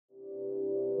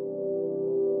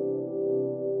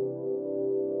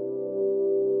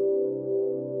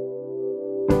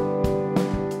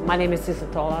My name is Sissel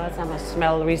Tolaas. I'm a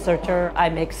smell researcher. I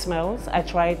make smells. I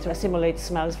try to simulate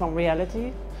smells from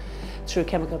reality through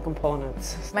chemical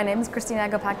components. My name is Christina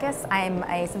Agapakis. I'm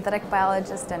a synthetic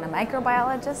biologist and a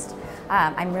microbiologist.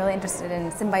 I'm really interested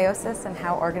in symbiosis and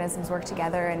how organisms work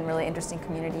together in really interesting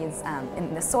communities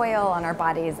in the soil, on our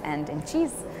bodies, and in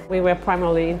cheese. We were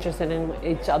primarily interested in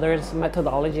each other's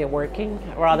methodology of working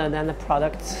rather than the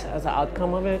product as an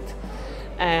outcome of it.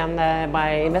 And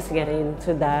by investigating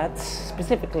into that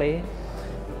specifically,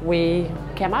 we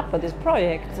came up with this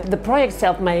project. The project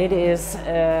Selfmade is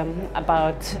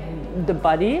about the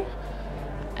body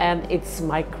and its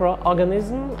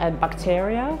microorganism and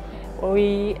bacteria.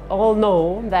 We all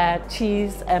know that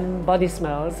cheese and body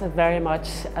smells are very much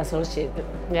associated.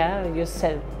 Yeah, you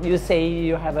say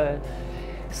you have a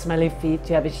smelly feet,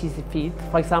 you have a cheesy feet,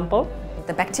 for example.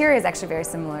 The bacteria is actually very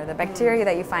similar. The bacteria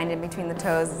that you find in between the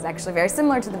toes is actually very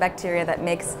similar to the bacteria that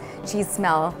makes cheese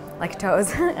smell like toes.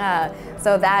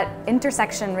 So that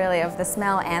intersection really of the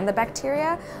smell and the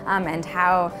bacteria and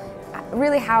how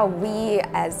we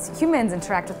as humans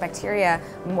interact with bacteria,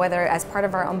 whether as part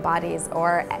of our own bodies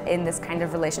or in this kind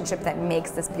of relationship that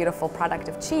makes this beautiful product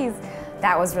of cheese,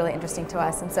 that was really interesting to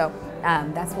us. And so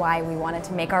that's why we wanted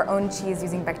to make our own cheese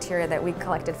using bacteria that we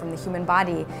collected from the human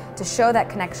body to show that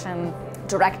connection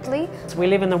directly. We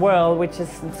live in a world which is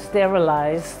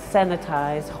sterilized,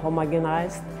 sanitized,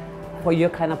 homogenized for your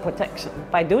kind of protection.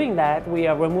 By doing that, we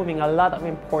are removing a lot of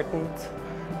important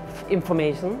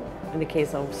information in the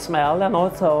case of smell and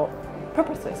also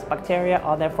purposes. Bacteria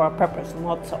are there for a purpose.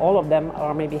 Not all of them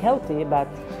are maybe healthy, but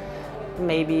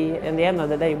maybe in the end of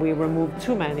the day we remove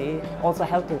too many also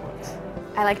healthy ones.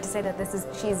 I like to say that this is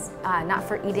cheese not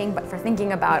for eating but for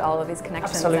thinking about all of these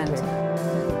connections. Absolutely.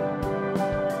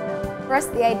 For us,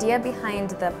 the idea behind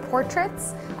the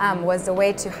portraits was a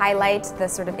way to highlight the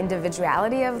sort of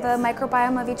individuality of the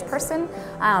microbiome of each person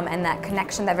and that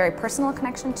connection, that very personal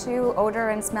connection to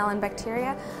odor and smell and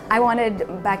bacteria. I wanted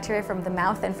bacteria from the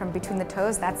mouth and from between the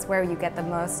toes. That's where you get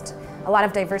a lot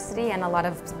of diversity and a lot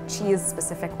of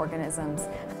cheese-specific organisms.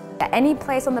 Any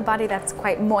place on the body that's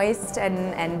quite moist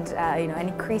and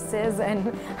any creases and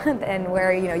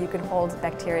where you can hold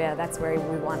bacteria, that's where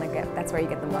we want to get. That's where you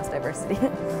get the most diversity.